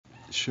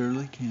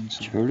Shirley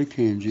Kinsey. Shirley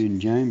Kinsey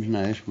and James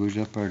Nash was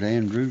up at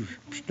Andrew's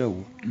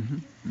store. Mm-hmm.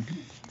 Mm-hmm.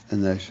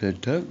 And they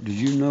said, Tuck, did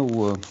you know,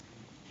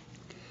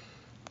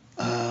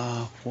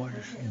 what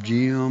is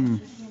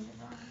Jim?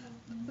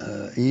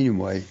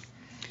 Anyway,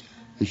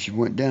 if she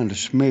went down to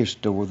Smith's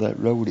store, that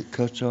road it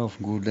cuts off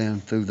and goes down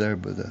through there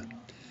by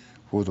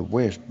where the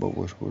West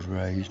Boys was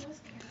raised.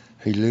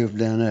 He lived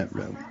down that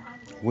road,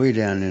 way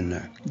down in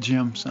there.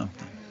 Jim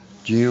something.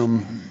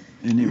 Jim.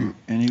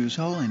 And he was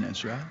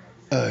holiness, right?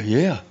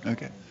 Yeah.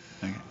 Okay.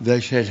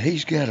 They said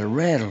he's got a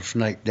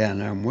rattlesnake down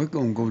there, and we're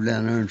gonna go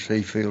down there and see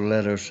if he'll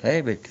let us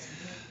have it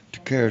to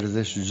carry to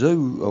this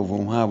zoo over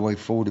on Highway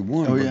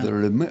 41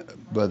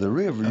 by the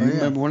river. You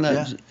remember when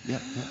that? Yeah.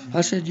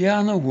 I said, yeah,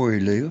 I know where he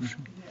lives.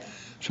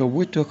 So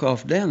we took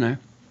off down there,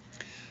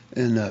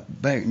 and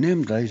back in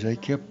them days, they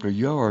kept the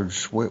yard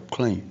swept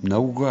clean,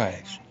 no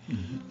grass.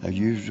 Mm-hmm. They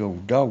used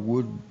old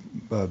dogwood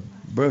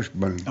brush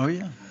broom. Oh,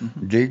 yeah.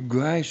 Mm-hmm. Dig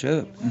grass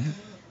up. Mm-hmm.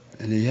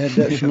 And he had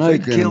that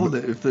snake in killed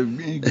it. If the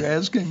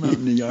grass came out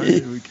in the yard,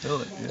 it would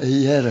kill it. Yeah.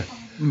 He had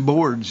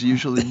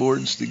usually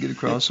boards to get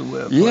across the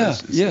wet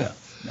places. Yeah.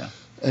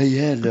 He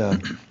had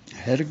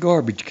a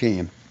garbage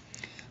can,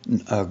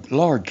 a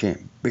lard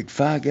can, big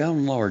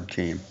 5-gallon lard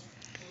can.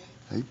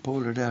 He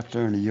pulled it out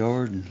there in the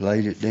yard and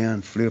laid it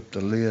down, flipped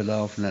the lid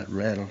off, and that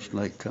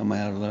rattlesnake come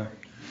out of there,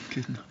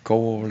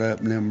 coiled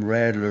up in them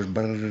rattlers.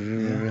 Blah, blah,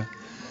 blah, blah.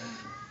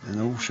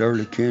 And old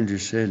Shirley Kinsey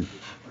said,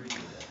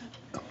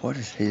 what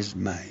is his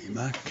name?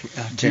 I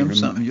can't Jim remember.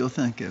 something, you'll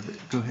think of it.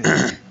 Go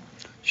ahead.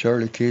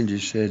 Shirley Kinsey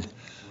said,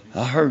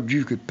 I heard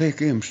you could pick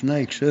them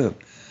snakes up.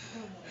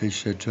 He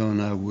said, son,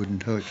 I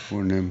wouldn't touch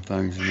one of them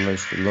things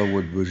unless the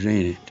Lord was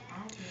in it.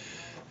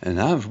 And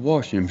I was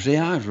watching him. See,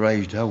 I was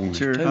raised holiness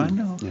too. I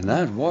know. And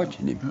I was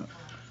watching him.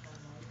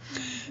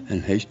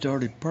 And he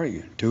started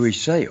praying to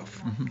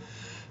himself. Mm-hmm.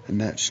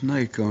 And that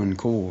snake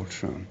uncoiled,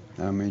 son.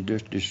 I mean,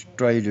 just as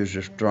straight as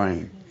a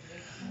string.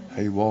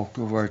 He walked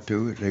over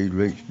to it. He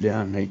reached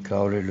down and he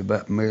caught it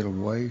about middle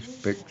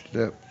waist, picked it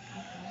up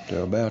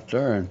to about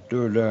there and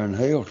stood there and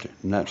held it.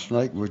 And that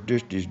snake was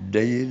just as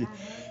dead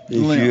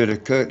if you'd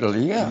have cut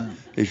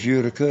if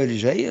you'd have cut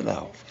his head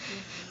off.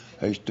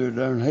 He stood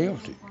there and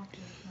held it.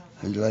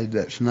 He laid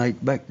that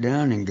snake back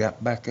down and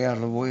got back out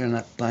of the way, and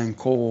that thing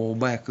coiled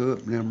back up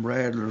and them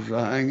rattlers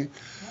were hanging.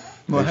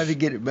 Well, how'd he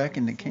get it back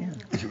in the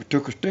can? He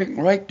took a stick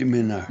and raked him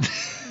in there.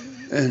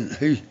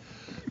 And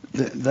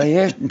they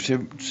asked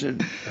him,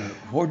 said,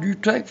 what'd you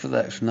take for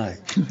that snake?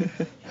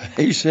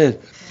 He said,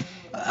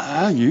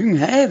 you can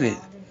have it.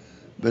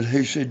 But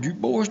he said, you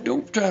boys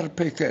don't try to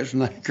pick that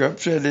snake up.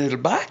 Said it'll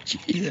bite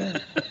you. Yeah.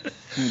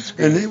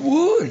 And it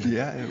would.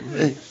 Yeah, it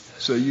would.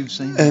 So you've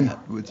seen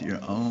that with your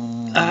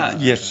own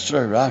eyes. Yes,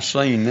 sir. I've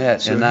seen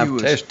that, so and I've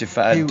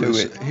testified to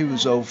it. He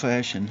was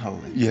old-fashioned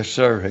holy. Yes,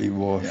 sir, he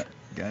was. Yeah,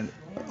 got it.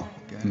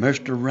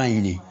 Mr.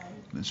 Rainey.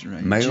 Mr.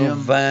 Rainey. Mel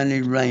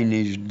Viney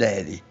Rainey's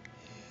daddy.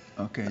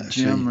 Okay,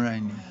 Jim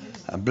Rainey.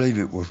 I believe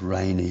it was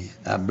Rainey.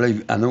 I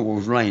know it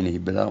was Rainey,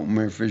 but I don't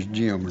remember if it's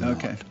Jim or not.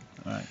 Okay,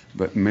 all right.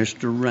 But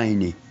Mr.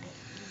 Rainey.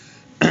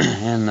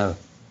 And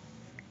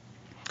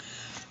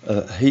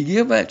he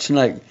gave that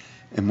snake,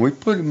 and we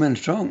put him in the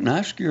trunk, and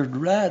I scared to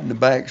ride in the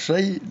back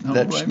seat.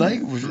 That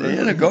snake was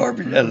in a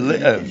garbage.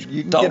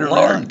 You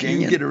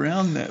can get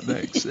around that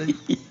back seat.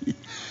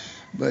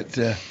 But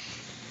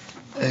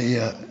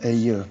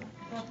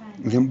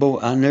them boy,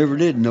 I never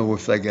did know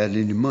if they got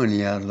any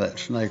money out of that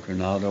snake or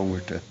not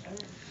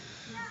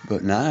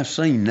but now I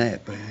seen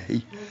that, but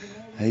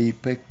he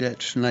picked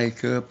that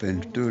snake up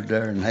and stood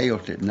there and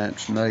held it, and that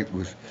snake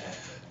was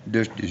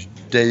just as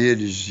dead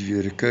as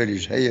you'd have cut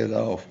his head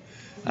off.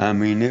 I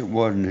mean, it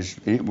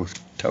was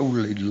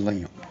totally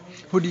limp.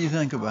 What do you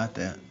think about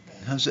that?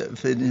 How's that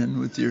fit in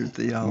with your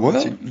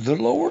theology? Well, the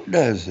Lord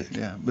does it.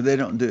 Yeah, but they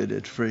don't do it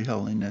at Free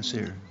Holiness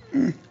here.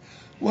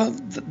 Well,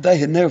 they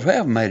had never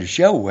have made a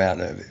show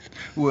out of it.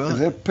 Well,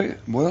 they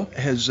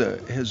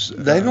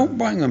don't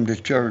bring them to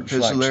church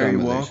like some of these. Has Larry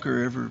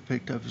Walker ever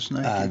picked up a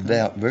snake? I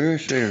doubt very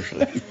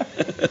seriously.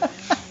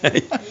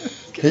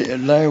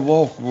 Larry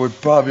Walker would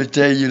probably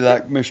tell you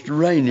like Mr.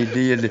 Rainey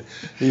did,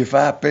 if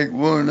I pick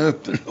one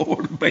up, the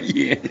Lord will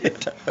be in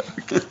it.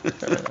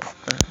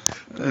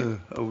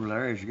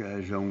 Larry's got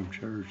his own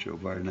church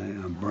over there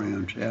now in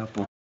Brown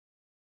Chapel.